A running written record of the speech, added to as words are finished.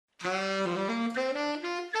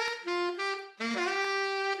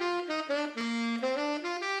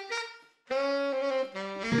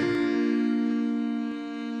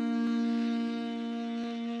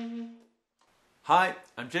Hi,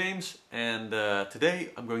 I'm James, and today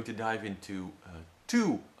I'm going to dive into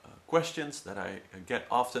two questions that I get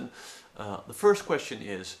often. The first question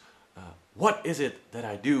is, what is it that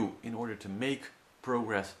I do in order to make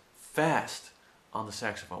progress fast on the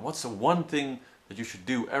saxophone? What's the one thing that you should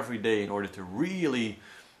do every day in order to really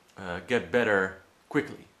get better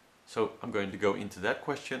quickly? So I'm going to go into that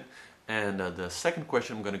question, and the second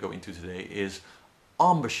question I'm going to go into today is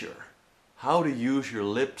embouchure. How to use your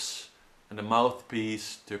lips and the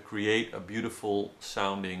mouthpiece to create a beautiful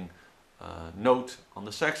sounding note on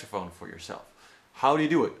the saxophone for yourself. How do you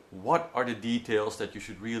do it? What are the details that you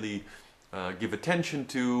should really give attention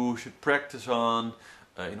to, should practice on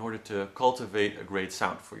in order to cultivate a great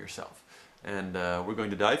sound for yourself? And we're going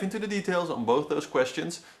to dive into the details on both those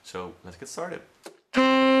questions, so let's get started.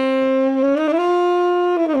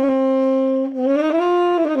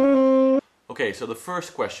 Okay, so the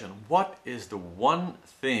first question, what is the one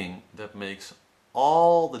thing that makes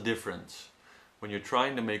all the difference when you're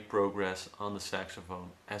trying to make progress on the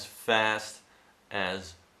saxophone as fast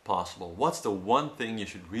as possible? What's the one thing you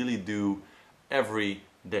should really do every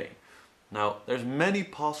day? Now, there's many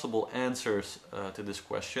possible answers to this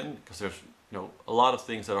question, because there's a lot of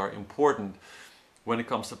things that are important when it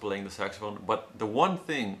comes to playing the saxophone, but the one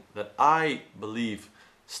thing that I believe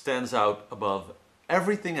stands out above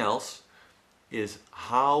everything else is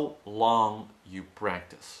how long you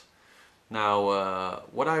practice. Now,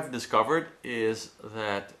 what I've discovered is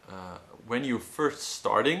that when you're first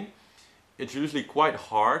starting, it's usually quite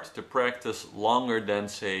hard to practice longer than,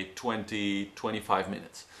 say, 20-25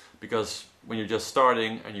 minutes. Because when you're just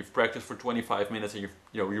starting and you've practiced for 25 minutes and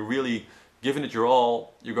you're really giving it your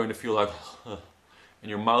all, you're going to feel like and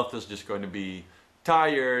your mouth is just going to be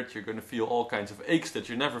tired, you're going to feel all kinds of aches that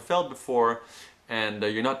you never felt before, and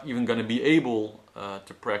you're not even going to be able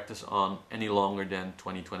to practice on any longer than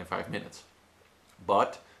 20-25 minutes.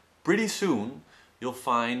 But pretty soon you'll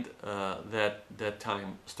find that that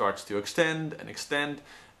time starts to extend,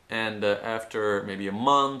 and after maybe a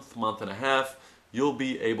month and a half, you'll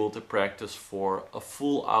be able to practice for a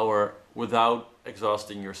full hour without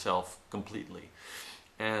exhausting yourself completely.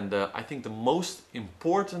 And I think the most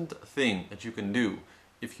important thing that you can do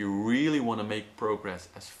if you really want to make progress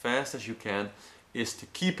as fast as you can is to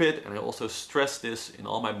keep it, and I also stress this in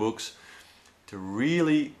all my books, to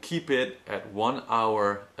really keep it at 1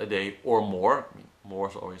 hour a day or more. I mean, more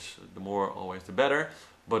is always, the more always the better,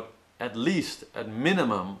 but at least, at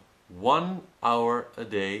minimum, 1 hour a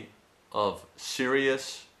day of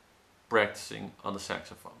serious practicing on the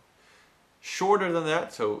saxophone. Shorter than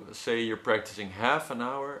that, so say you're practicing half an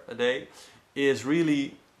hour a day, is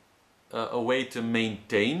really a way to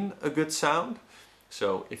maintain a good sound.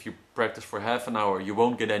 So if you practice for half an hour, you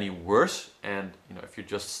won't get any worse. And if you're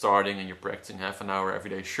just starting and you're practicing half an hour every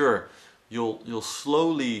day, sure, you'll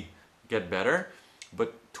slowly get better.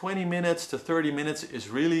 But 20 minutes to 30 minutes is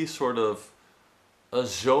really sort of a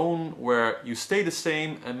zone where you stay the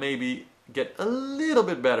same and maybe get a little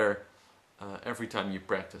bit better every time you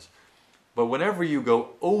practice. But whenever you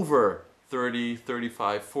go over 30,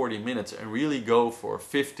 35, 40 minutes and really go for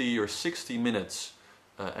 50 or 60 minutes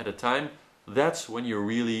at a time, that's when you're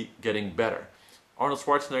really getting better. Arnold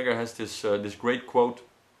Schwarzenegger has this great quote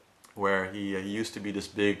where he used to be this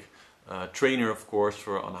big trainer, of course,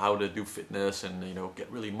 on how to do fitness and get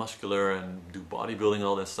really muscular and do bodybuilding,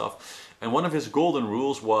 all that stuff. And one of his golden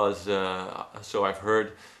rules was, so I've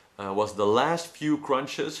heard, was the last few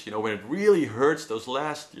crunches. When it really hurts, those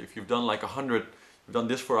last, if you've done like 100, you've done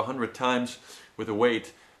this for 100 times with a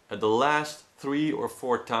weight, at the last 3 or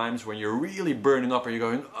 4 times when you're really burning up and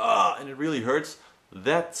you're going, ah, and it really hurts,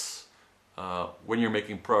 that's when you're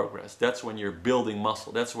making progress. That's when you're building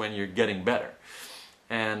muscle. That's when you're getting better.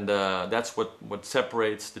 And that's what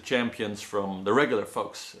separates the champions from the regular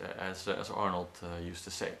folks, as Arnold used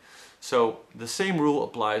to say. So the same rule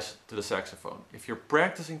applies to the saxophone. If you're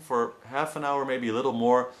practicing for half an hour, maybe a little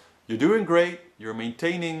more, you're doing great, you're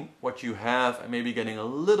maintaining what you have and maybe getting a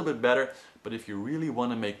little bit better. But if you really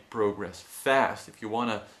want to make progress fast, if you want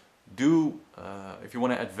to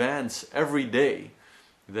advance every day,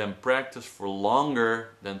 then practice for longer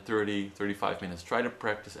than 30-35 minutes. Try to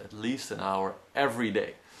practice at least an hour every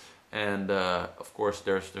day. And of course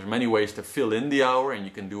there's many ways to fill in the hour, and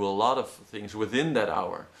you can do a lot of things within that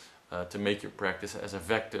hour to make your practice as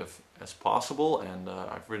effective as possible. And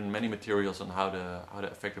I've written many materials on how to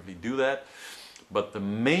effectively do that. But the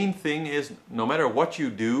main thing is, no matter what you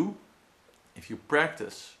do, if you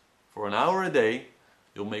practice for an hour a day,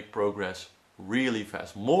 you'll make progress really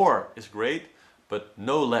fast. More is great, but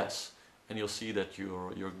no less. and you'll see that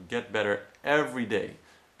you'll get better every day.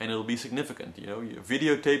 And it'll be significant. You know, you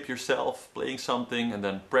videotape yourself playing something and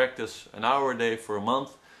then practice an hour a day for a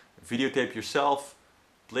month. Videotape yourself,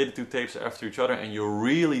 play the two tapes after each other, and you'll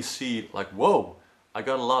really see like, whoa, I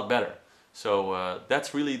got a lot better. So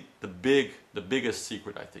that's really the biggest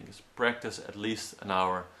secret, I think, is practice at least an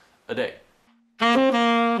hour a day.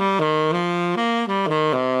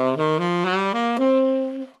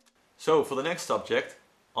 So for the next subject,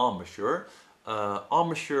 embouchure.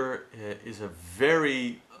 Embouchure is a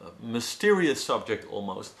very mysterious subject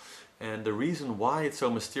almost, and the reason why it's so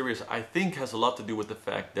mysterious, I think, has a lot to do with the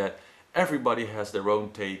fact that everybody has their own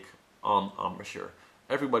take on embouchure.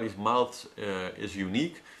 Everybody's mouth is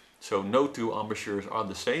unique, so no two embouchures are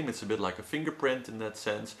the same. It's a bit like a fingerprint in that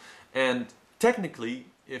sense. And technically,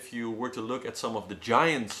 if you were to look at some of the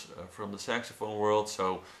giants from the saxophone world,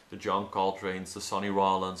 so the John Coltrane's, the Sonny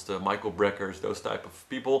Rollins, the Michael Breckers, those type of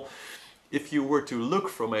people, if you were to look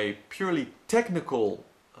from a purely technical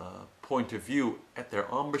point of view at their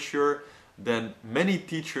embouchure, then many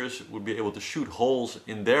teachers would be able to shoot holes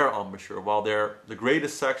in their embouchure, while they're the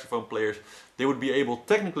greatest saxophone players. They would be able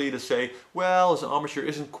technically to say, well, his embouchure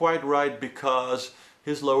isn't quite right because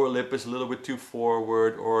his lower lip is a little bit too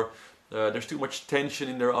forward, or there's too much tension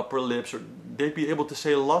in their upper lips, or they'd be able to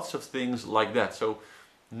say lots of things like that. So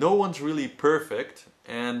no one's really perfect,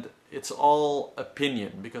 and it's all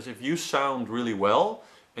opinion, because if you sound really well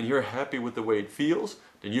and you're happy with the way it feels,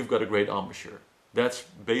 then you've got a great embouchure. That's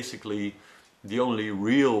basically the only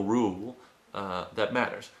real rule that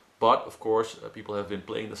matters. But of course, people have been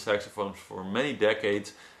playing the saxophone for many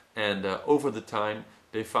decades, and over the time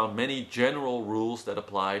they found many general rules that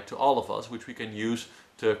apply to all of us, which we can use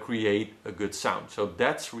to create a good sound. So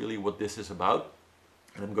that's really what this is about.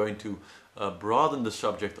 And I'm going to broaden the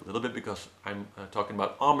subject a little bit, because I'm talking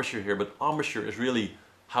about embouchure here, but embouchure is really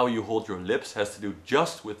how you hold your lips, has to do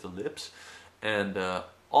just with the lips. And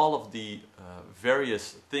all of the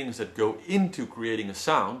various things that go into creating a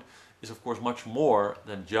sound is of course much more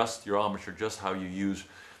than just your embouchure, just how you use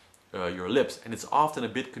your lips. And it's often a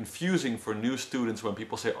bit confusing for new students when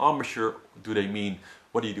people say embouchure. Do they mean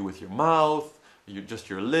what do you do with your mouth, just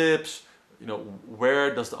your lips? You know,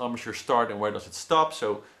 where does the embouchure start and where does it stop?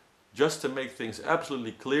 So just to make things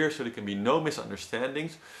absolutely clear so there can be no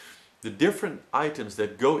misunderstandings, the different items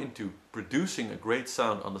that go into producing a great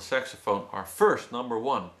sound on the saxophone are, first, number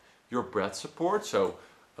one, your breath support. So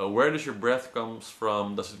where does your breath comes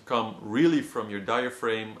from? Does it come really from your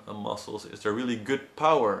diaphragm muscles? Is there really good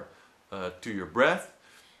power to your breath?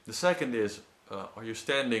 The second is, are you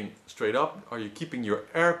standing straight up? Are you keeping your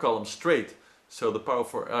air column straight, so the power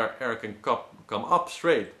for air can come up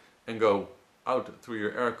straight and go out through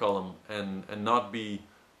your air column and not be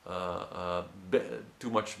too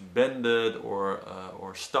much bended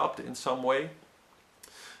or stopped in some way?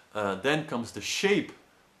 Then comes the shape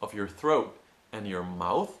of your throat and your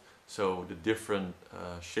mouth. So the different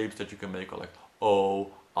shapes that you can make are like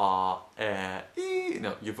O, A, E.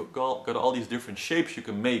 Now you've got all these different shapes you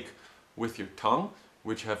can make with your tongue,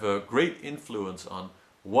 which have a great influence on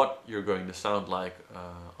what you're going to sound like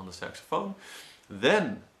on the saxophone.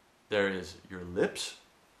 Then there is your lips,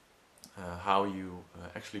 how you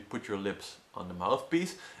actually put your lips on the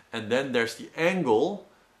mouthpiece. And then there's the angle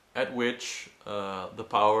at which the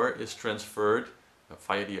power is transferred,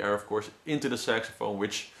 via the air of course, into the saxophone,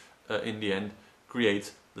 which in the end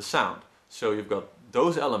creates the sound. So you've got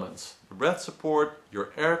those elements: the breath support,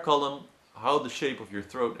 your air column, how the shape of your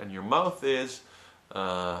throat and your mouth is,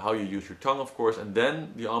 how you use your tongue of course, and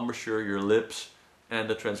then the embouchure, your lips, and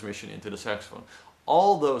the transmission into the saxophone.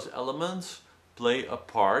 All those elements play a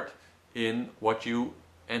part in what you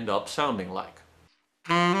end up sounding like.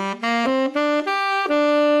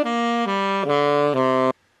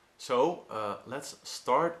 So let's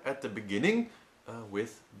start at the beginning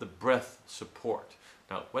with the breath support.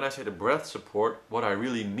 Now when I say the breath support, what I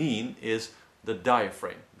really mean is the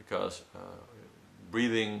diaphragm, because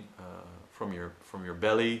breathing from your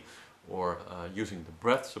belly, or using the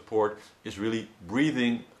breath support, is really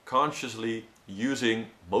breathing consciously using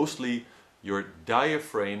mostly your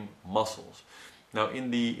diaphragm muscles. Now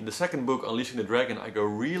in the second book, Unleashing the Dragon, I go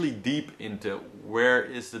really deep into where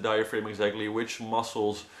is the diaphragm exactly, which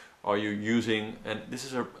muscles are you using, and this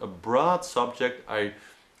is a broad subject. I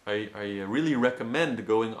really recommend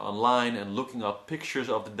going online and looking up pictures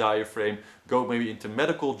of the diaphragm, go maybe into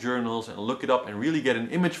medical journals and look it up and really get an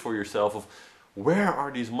image for yourself of where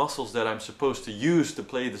are these muscles that I'm supposed to use to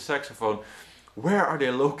play the saxophone, where are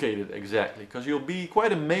they located exactly, because you'll be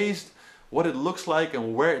quite amazed what it looks like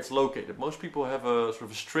and where it's located. Most people have a sort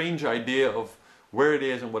of a strange idea of where it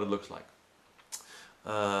is and what it looks like.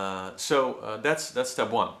 That's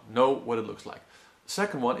step one. Know what it looks like.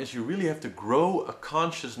 Second one is you really have to grow a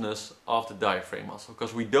consciousness of the diaphragm muscle,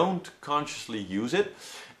 because we don't consciously use it.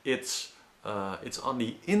 It's on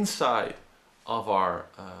the inside of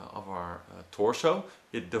our torso.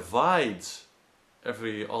 It divides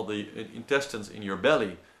all the intestines in your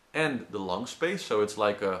belly and the lung space. So it's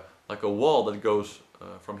like a wall that goes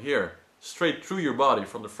from here straight through your body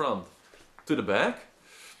from the front to the back.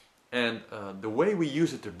 And the way we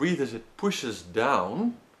use it to breathe is it pushes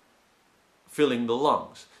down, filling the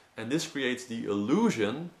lungs. And this creates the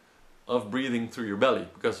illusion of breathing through your belly,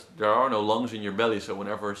 because there are no lungs in your belly. So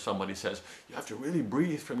whenever somebody says you have to really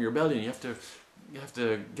breathe from your belly and you have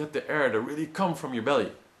to get the air to really come from your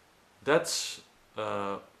belly, that's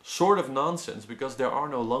sort of nonsense, because there are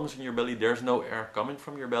no lungs in your belly, there's no air coming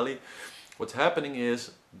from your belly. What's happening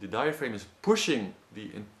is the diaphragm is pushing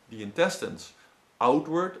the intestines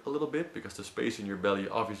outward a little bit, because the space in your belly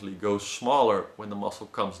obviously goes smaller when the muscle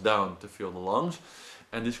comes down to fill the lungs,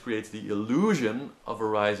 and this creates the illusion of a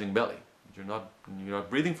rising belly. You're not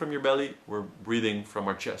breathing from your belly, we're breathing from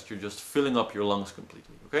our chest. You're just filling up your lungs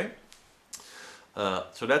completely, okay?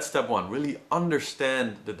 So that's step one, really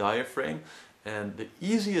understand the diaphragm. And the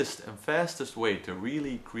easiest and fastest way to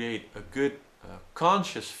really create a good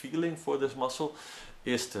conscious feeling for this muscle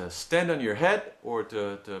is to stand on your head, or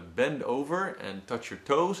to bend over and touch your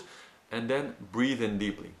toes, and then breathe in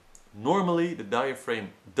deeply. Normally the diaphragm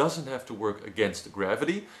doesn't have to work against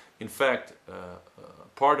gravity. In fact,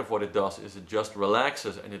 part of what it does is it just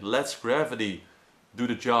relaxes and it lets gravity do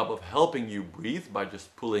the job of helping you breathe by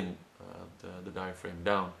just pulling the diaphragm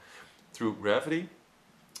down through gravity.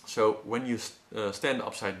 So when you stand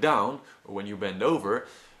upside down, or when you bend over,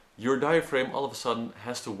 your diaphragm all of a sudden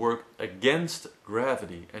has to work against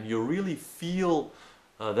gravity, and you really feel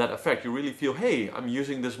that effect. You really feel, hey, I'm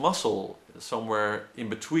using this muscle somewhere in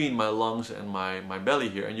between my lungs and my belly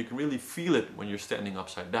here, and you can really feel it when you're standing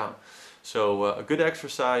upside down. So a good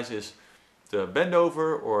exercise is to bend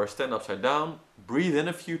over or stand upside down, breathe in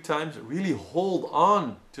a few times, really hold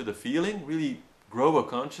on to the feeling, really grow a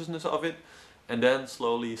consciousness of it, and then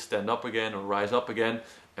slowly stand up again or rise up again,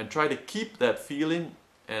 and try to keep that feeling.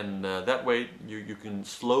 And that way you can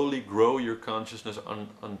slowly grow your consciousness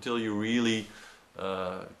until you really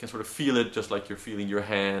can sort of feel it, just like you're feeling your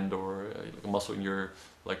hand, or like a muscle in your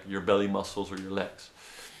belly muscles or your legs.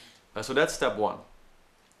 So that's step one.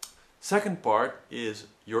 Second part is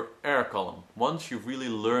your air column. Once you've really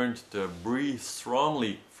learned to breathe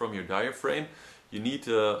strongly from your diaphragm, you need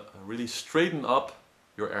to really straighten up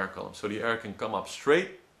your air column, so the air can come up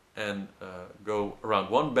straight and go around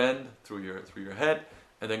one bend through your head,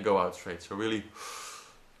 and then go out straight. So really,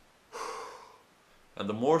 and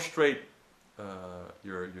the more straight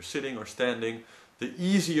you're sitting or standing, the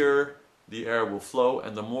easier the air will flow,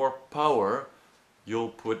 and the more power you'll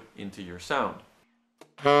put into your sound.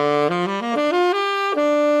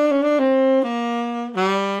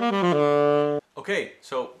 Okay,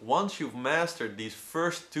 so once you've mastered these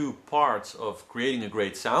first two parts of creating a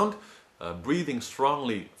great sound, breathing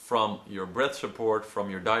strongly from your breath support,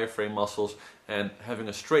 from your diaphragm muscles, and having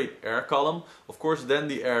a straight air column, of course then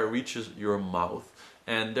the air reaches your mouth.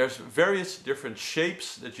 And there's various different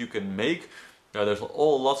shapes that you can make. There's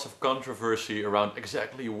lots of controversy around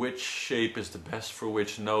exactly which shape is the best for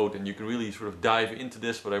which note, and you can really sort of dive into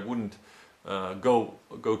this, but I wouldn't go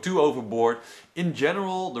too overboard. In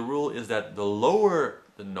general, the rule is that the lower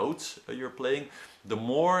the notes you're playing, the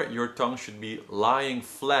more your tongue should be lying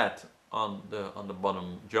flat on the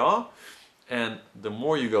bottom jaw, and the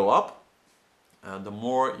more you go up, the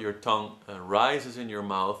more your tongue rises in your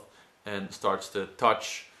mouth and starts to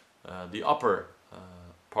touch the upper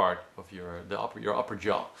part of your upper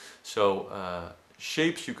jaw. So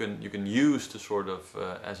shapes you can use to sort of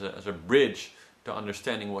as a bridge to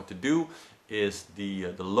understanding what to do is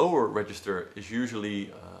the lower register is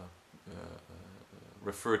usually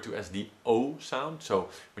referred to as the O sound. So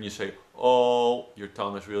when you say O, your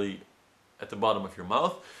tongue is really at the bottom of your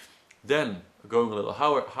mouth. Then going a little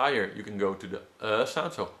higher, you can go to the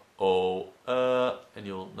sound. So O, and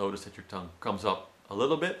you'll notice that your tongue comes up a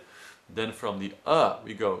little bit. Then from the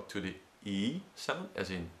we go to the E sound, as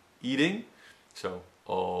in eating. So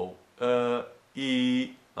O,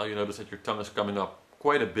 E. Now you notice that your tongue is coming up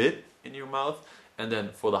quite a bit in your mouth. And then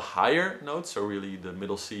for the higher notes, so really the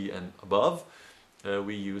middle C and above,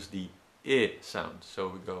 we use the I sound. So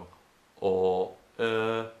we go O,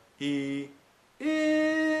 E,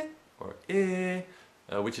 or I,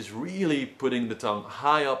 which is really putting the tongue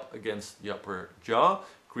high up against the upper jaw,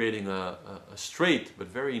 creating a straight but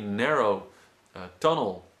very narrow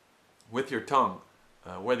tunnel with your tongue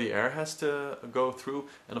where the air has to go through.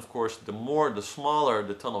 And of course, the smaller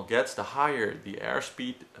the tunnel gets, the higher the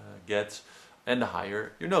airspeed gets, and the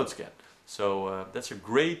higher your notes get. So that's a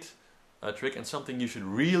great trick, and something you should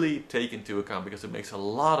really take into account, because it makes a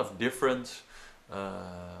lot of difference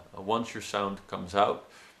once your sound comes out,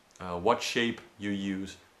 what shape you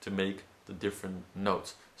use to make the different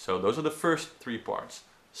notes. So those are the first three parts: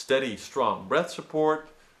 steady, strong breath support,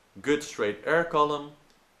 good straight air column,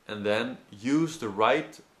 and then use the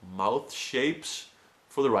right mouth shapes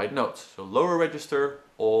for the right notes. So lower register,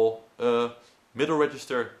 O, middle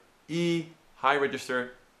register, E, high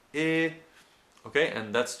register, E. Okay,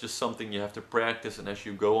 and that's just something you have to practice, and as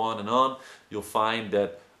you go on, you'll find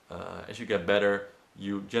that as you get better,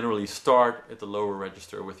 you generally start at the lower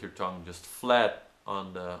register with your tongue just flat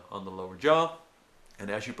on the lower jaw, and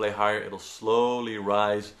as you play higher, it'll slowly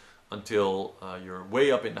rise until you're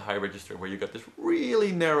way up in the high register, where you got this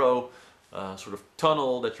really narrow sort of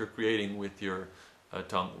tunnel that you're creating with your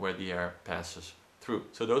tongue, where the air passes through.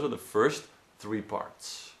 So those are the first three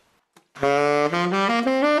parts.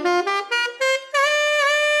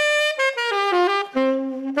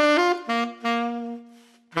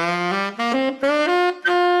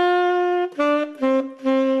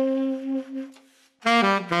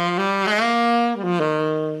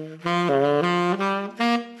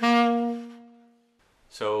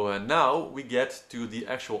 So now we get to the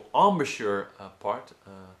actual embouchure part,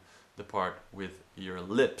 the part with your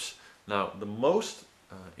lips. Now the most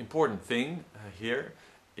important thing here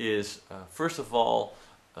is first of all,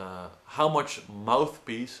 how much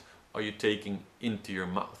mouthpiece are you taking into your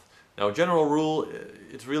mouth? Now, general rule,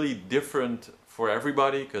 it's really different for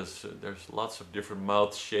everybody, because there's lots of different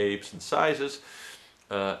mouth shapes and sizes,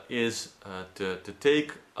 is to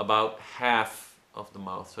take about half of the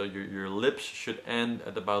mouth. So your lips should end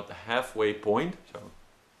at about the halfway point. So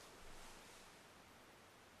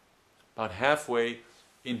about halfway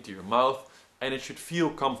into your mouth, and it should feel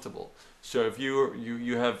comfortable. So if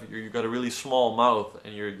you got a really small mouth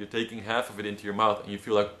and you're taking half of it into your mouth and you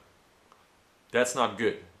feel like that's not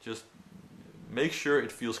good, just make sure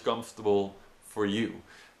it feels comfortable for you.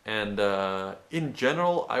 And in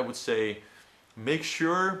general, I would say make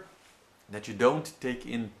sure that you don't take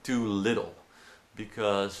in too little,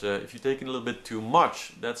 because if you take in a little bit too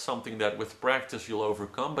much, that's something that with practice you'll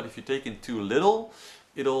overcome. But if you take in too little,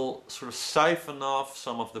 it'll sort of siphon off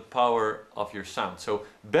some of the power of your sound. So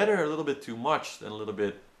better a little bit too much than a little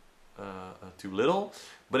bit too little.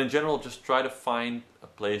 But in general, just try to find a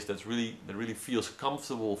place that really feels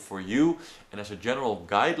comfortable for you. And as a general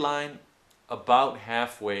guideline, about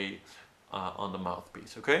halfway on the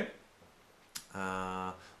mouthpiece. Okay.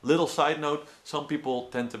 Little side note: some people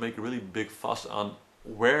tend to make a really big fuss on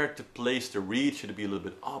where to place the reed. Should it be a little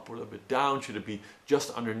bit up or a little bit down? Should it be just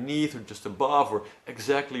underneath or just above, or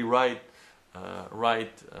exactly right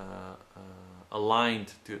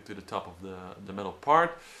aligned to the top of the metal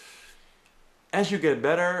part? As you get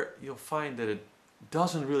better, you'll find that it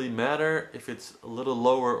doesn't really matter if it's a little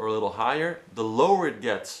lower or a little higher. The lower it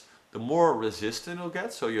gets, the more resistant it'll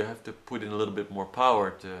get, so you have to put in a little bit more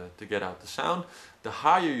power to get out the sound. The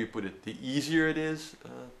higher you put it, the easier it is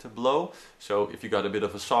to blow. So if you got a bit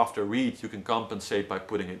of a softer reed, you can compensate by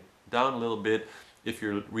putting it down a little bit. If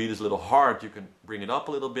your reed is a little hard, you can bring it up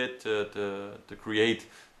a little bit to create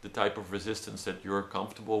the type of resistance that you're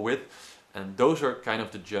comfortable with. And those are kind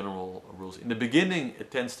of the general rules. In the beginning,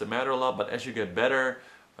 it tends to matter a lot, but as you get better,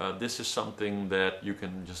 this is something that you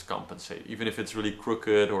can just compensate. Even if it's really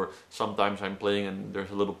crooked, or sometimes I'm playing and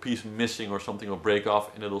there's a little piece missing or something will break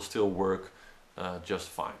off, and it'll still work just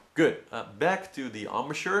fine. Good. Back to the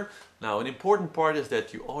embouchure. Now, an important part is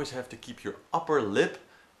that you always have to keep your upper lip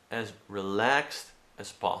as relaxed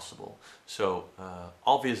as possible. So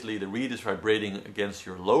obviously the reed is vibrating against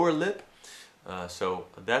your lower lip. So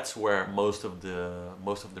that's where most of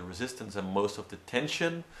the resistance and most of the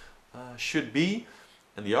tension should be.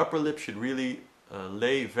 And the upper lip should really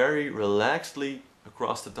lay very relaxedly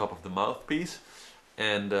across the top of the mouthpiece,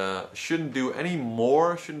 and shouldn't be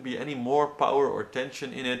any more power or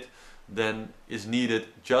tension in it than is needed,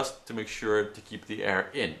 just to make sure to keep the air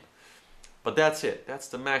in. But that's it, that's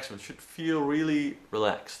the maximum. It should feel really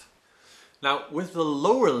relaxed. Now with the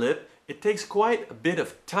lower lip, it takes quite a bit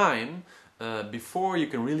of time before you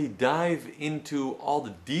can really dive into all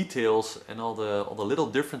the details and all the little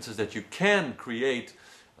differences that you can create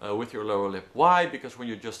with your lower lip. Why? Because when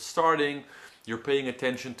you're just starting, you're paying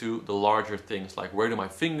attention to the larger things, like where do my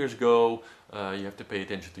fingers go? You have to pay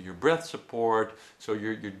attention to your breath support. So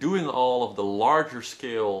you're doing all of the larger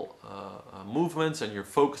scale movements, and you're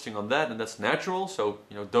focusing on that, and that's natural. So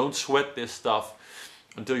don't sweat this stuff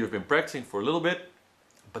until you've been practicing for a little bit.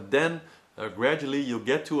 But then gradually you'll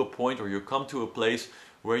get to a point, or you'll come to a place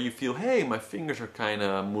where you feel, hey, my fingers are kind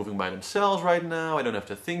of moving by themselves right now. I don't have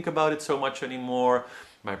to think about it so much anymore.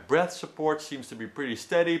 My breath support seems to be pretty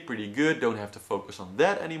steady, pretty good. Don't have to focus on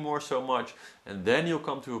that anymore so much. And then you'll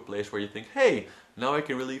come to a place where you think, hey, now I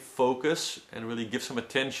can really focus and really give some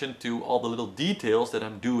attention to all the little details that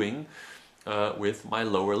I'm doing with my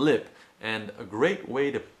lower lip. And a great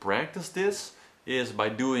way to practice this is by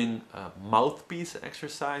doing mouthpiece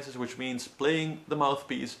exercises, which means playing the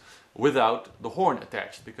mouthpiece without the horn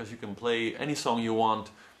attached, because you can play any song you want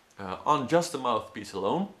on just the mouthpiece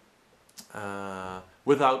alone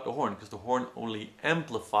without the horn, because the horn only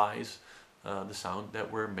amplifies the sound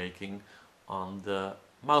that we're making on the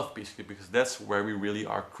mouthpiece, because that's where we really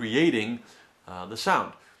are creating the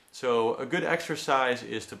sound. So a good exercise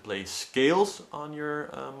is to play scales on your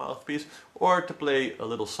mouthpiece, or to play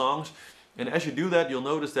little songs. And as you do that, you'll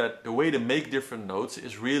notice that the way to make different notes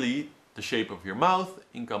is really the shape of your mouth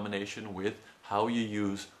in combination with how you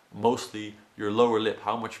use mostly your lower lip.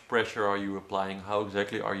 How much pressure are you applying? How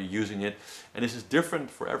exactly are you using it? And this is different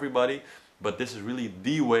for everybody, but this is really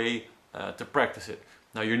the way to practice it.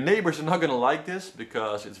 Now, your neighbors are not going to like this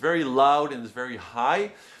because it's very loud and it's very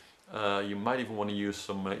high. You might even want to use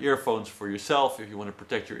some earphones for yourself if you want to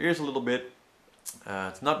protect your ears a little bit.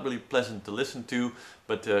 It's not really pleasant to listen to,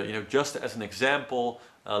 but you know, just as an example,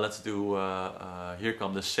 let's do Here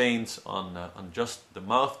Come the Saints on just the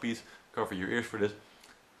mouthpiece. Cover your ears for this.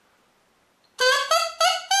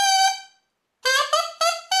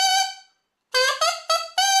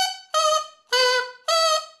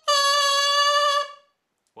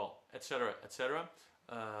 Well, etc., etc.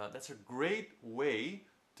 That's a great way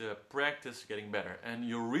to practice getting better, and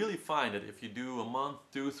you'll really find that if you do a month,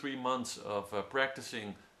 2-3 months of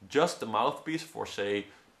practicing just the mouthpiece for, say,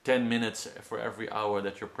 10 minutes for every hour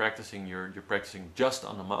that you're practicing, you're practicing just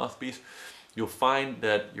on the mouthpiece, you'll find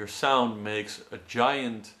that your sound makes a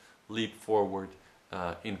giant leap forward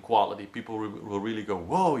in quality. People will really go,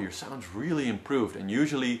 whoa, your sound's really improved. And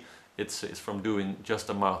usually it's from doing just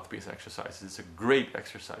the mouthpiece exercises. It's a great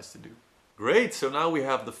exercise to do. Great, so now we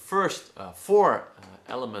have the first 4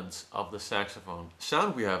 elements of the saxophone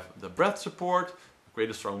sound. We have the breath support,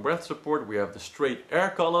 great strong breath support. We have the straight air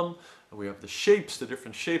column. We have the shapes, the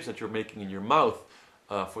different shapes that you're making in your mouth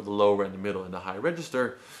for the lower and the middle and the high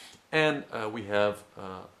register. And we have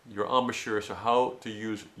your embouchure, so how to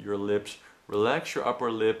use your lips, relax your upper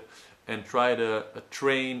lip, and try to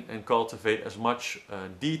train and cultivate as much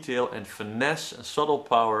detail and finesse and subtle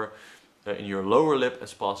power in your lower lip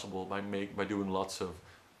as possible by doing lots of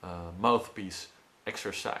mouthpiece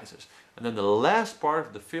exercises. And then the last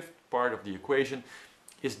part, the 5th part of the equation,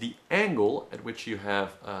 is the angle at which you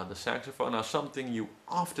have the saxophone. Now, something you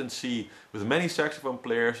often see with many saxophone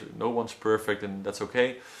players, no one's perfect and that's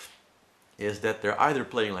okay, is that they're either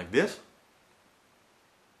playing like this,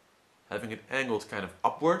 having it angled kind of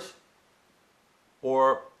upwards,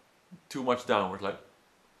 or too much downwards, like,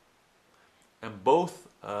 and both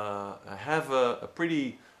have a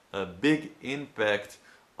pretty big impact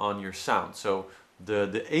on your sound. So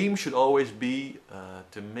the aim should always be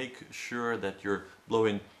to make sure that you're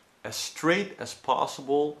blowing as straight as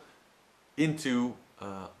possible into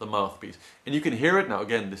the mouthpiece. And you can hear it. Now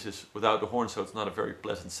again, this is without the horn, so it's not a very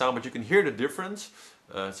pleasant sound, but you can hear the difference.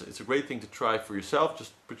 It's a great thing to try for yourself.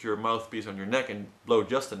 Just put your mouthpiece on your neck and blow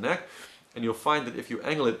just the neck. And you'll find that if you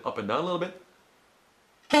angle it up and down a little bit,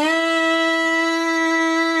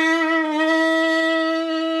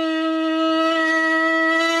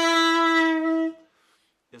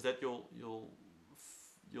 is that you'll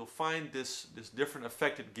find this different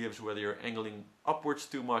effect it gives, whether you're angling upwards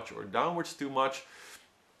too much or downwards too much.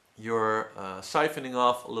 You're siphoning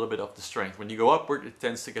off a little bit of the strength. When you go upward, it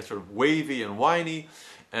tends to get sort of wavy and whiny,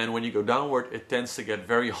 and when you go downward, it tends to get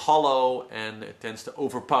very hollow and it tends to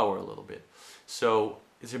overpower a little bit. So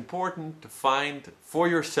it's important to find for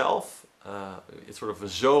yourself, it's sort of a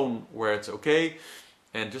zone where it's okay,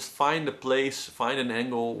 and just find a place, find an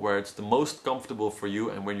angle where it's the most comfortable for you,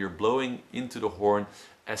 and when you're blowing into the horn,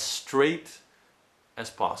 as straight as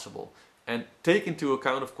possible. And take into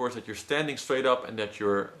account, of course, that you're standing straight up and that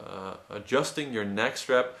you're adjusting your neck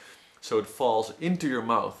strap so it falls into your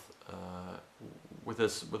mouth with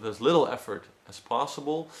as little effort as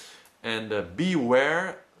possible. And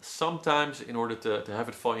beware, sometimes in order to have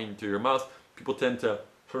it fall into your mouth, people tend to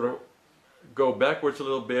sort of go backwards a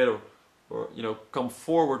little bit, or you know, come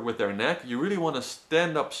forward with their neck. You really want to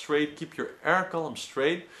stand up straight, keep your air column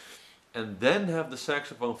straight, and then have the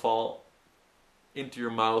saxophone fall into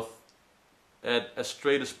your mouth at as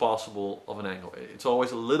straight as possible of an angle. It's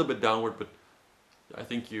always a little bit downward, but I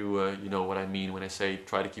think you know what I mean when I say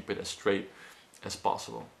try to keep it as straight as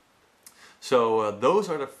possible. So those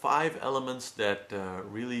are the 5 elements that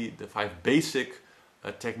really, the 5 basic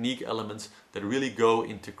technique elements that really go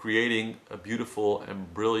into creating a beautiful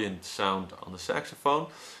and brilliant sound on the saxophone.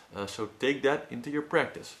 So take that into your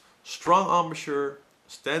practice. Strong embouchure,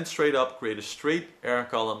 stand straight up, create a straight air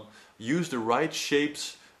column, use the right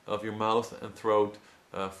shapes of your mouth and throat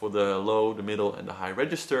for the low, the middle and the high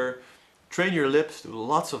register. Train your lips, do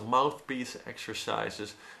lots of mouthpiece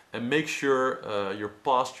exercises, and make sure your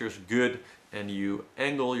posture is good and you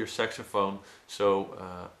angle your saxophone so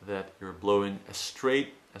that you're blowing as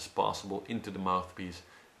straight as possible into the mouthpiece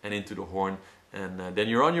and into the horn, and then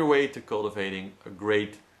you're on your way to cultivating a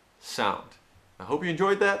great sound. I hope you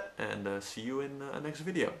enjoyed that, and see you in the next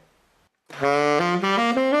video.